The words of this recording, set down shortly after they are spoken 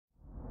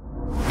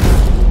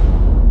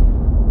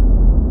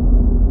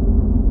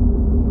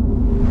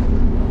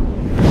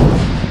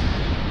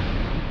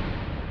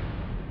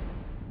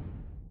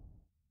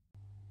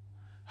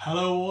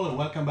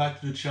welcome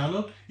back to the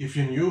channel. If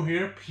you're new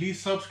here,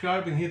 please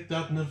subscribe and hit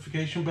that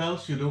notification bell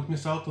so you don't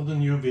miss out on the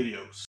new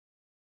videos.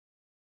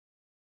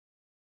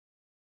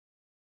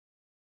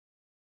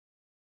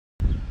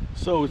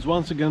 So it's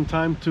once again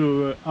time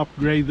to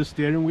upgrade the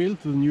steering wheel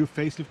to the new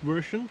facelift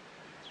version,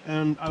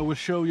 and I will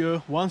show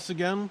you once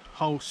again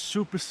how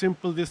super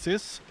simple this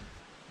is.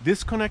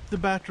 Disconnect the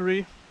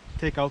battery,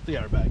 take out the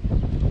airbag.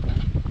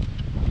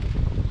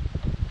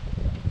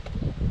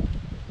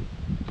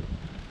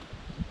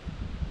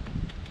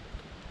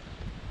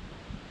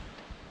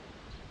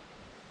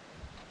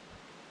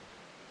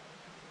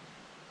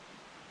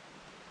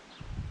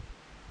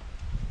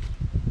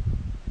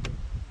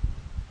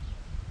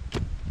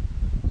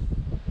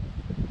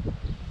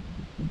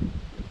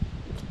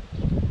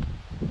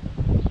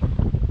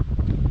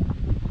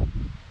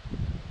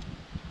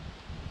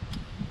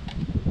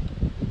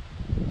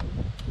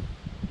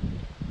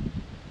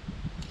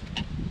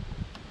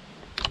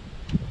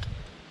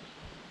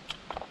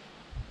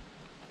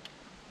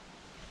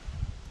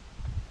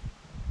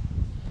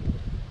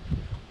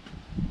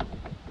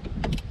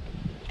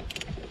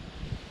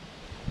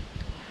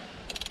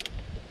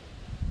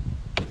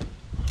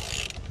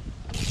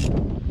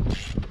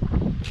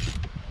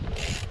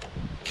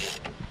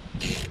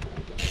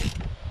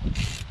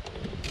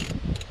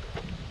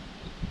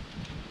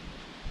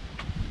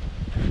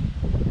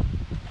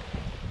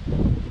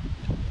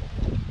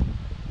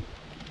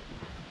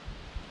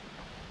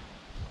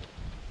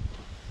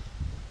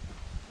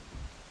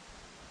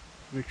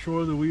 Make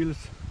sure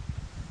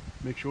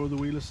the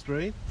wheel is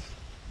straight.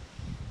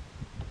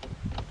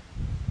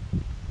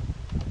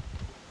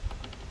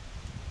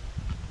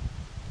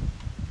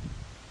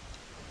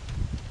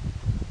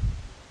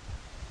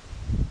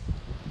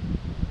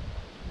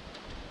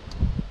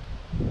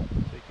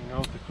 Taking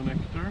out the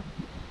connector.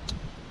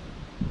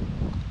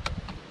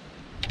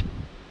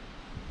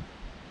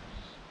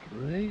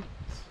 Straight.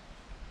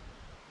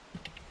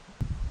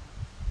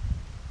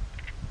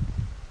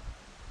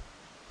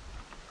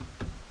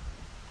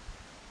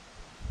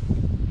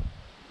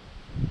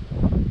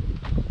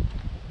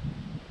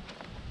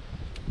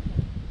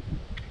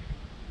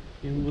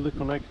 In with the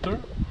connector.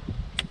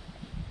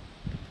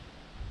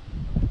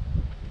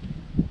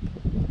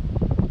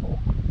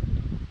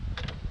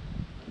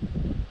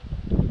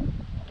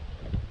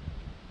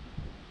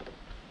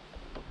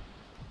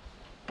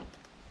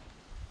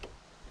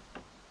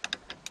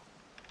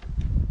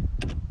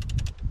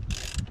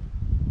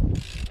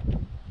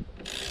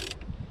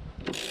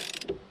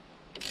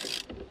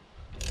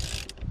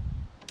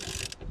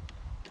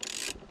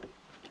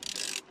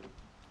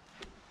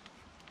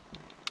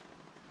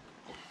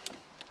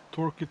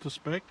 Torque it to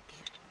spec.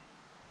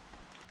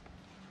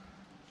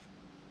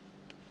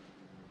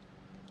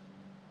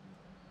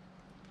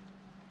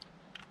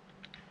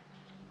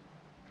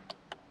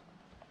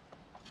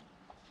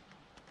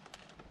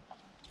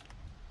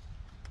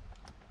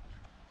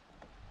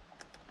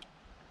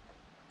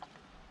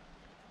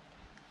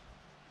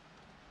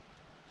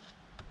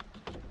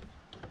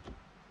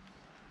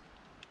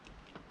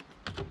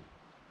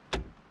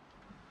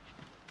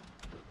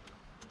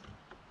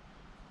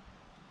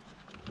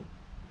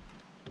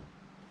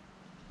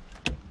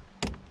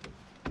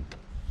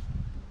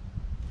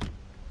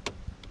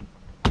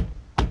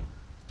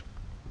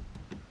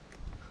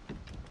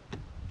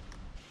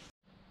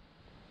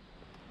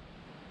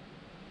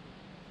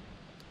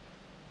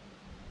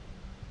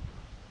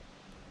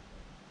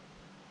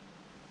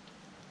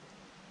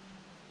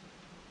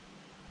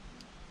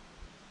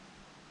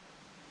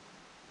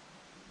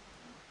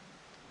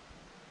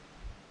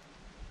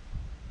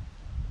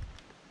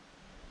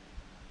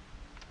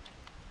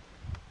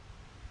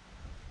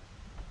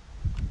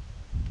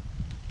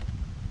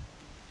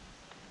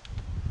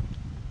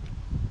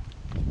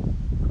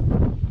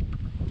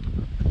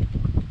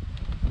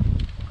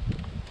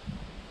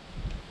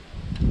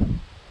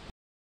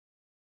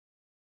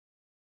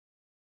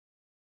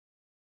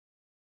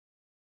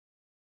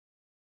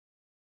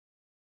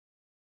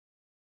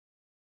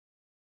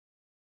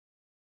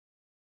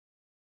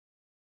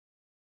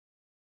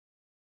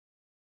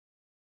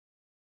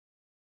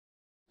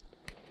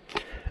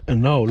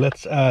 And now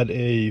let's add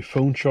a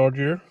phone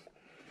charger.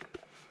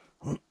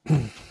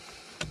 This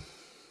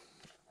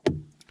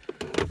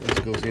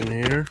goes in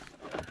here.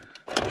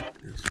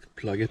 Just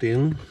plug it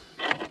in.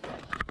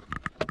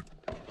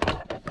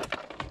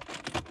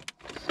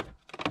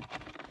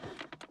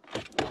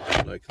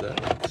 Like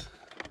that.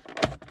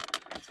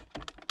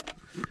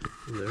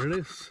 And there it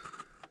is.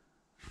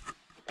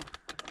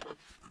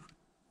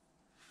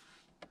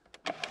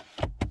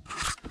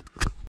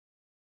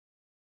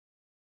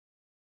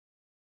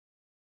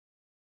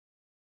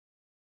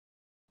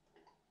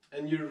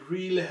 And you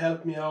really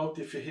help me out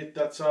if you hit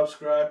that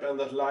subscribe and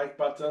that like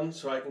button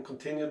so I can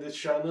continue this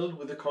channel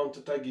with the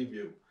content I give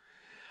you.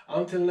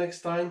 Until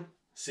next time,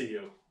 see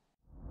you.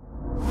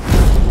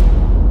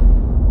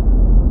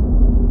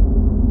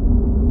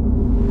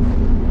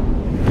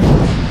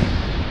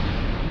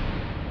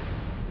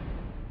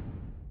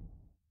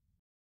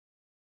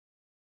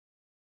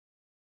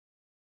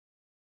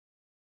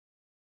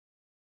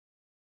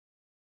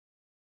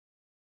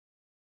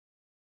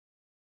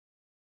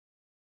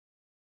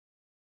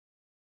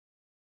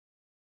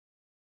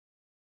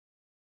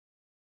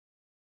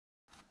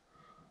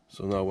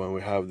 So now when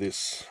we have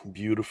this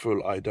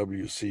beautiful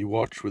IWC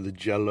watch with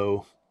the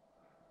yellow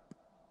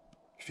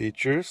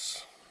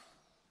features.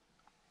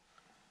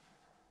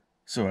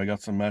 So I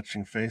got some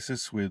matching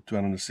faces with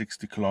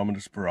 260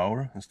 kilometers per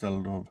hour instead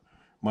of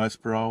miles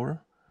per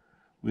hour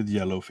with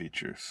yellow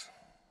features.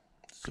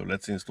 So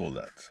let's install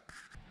that.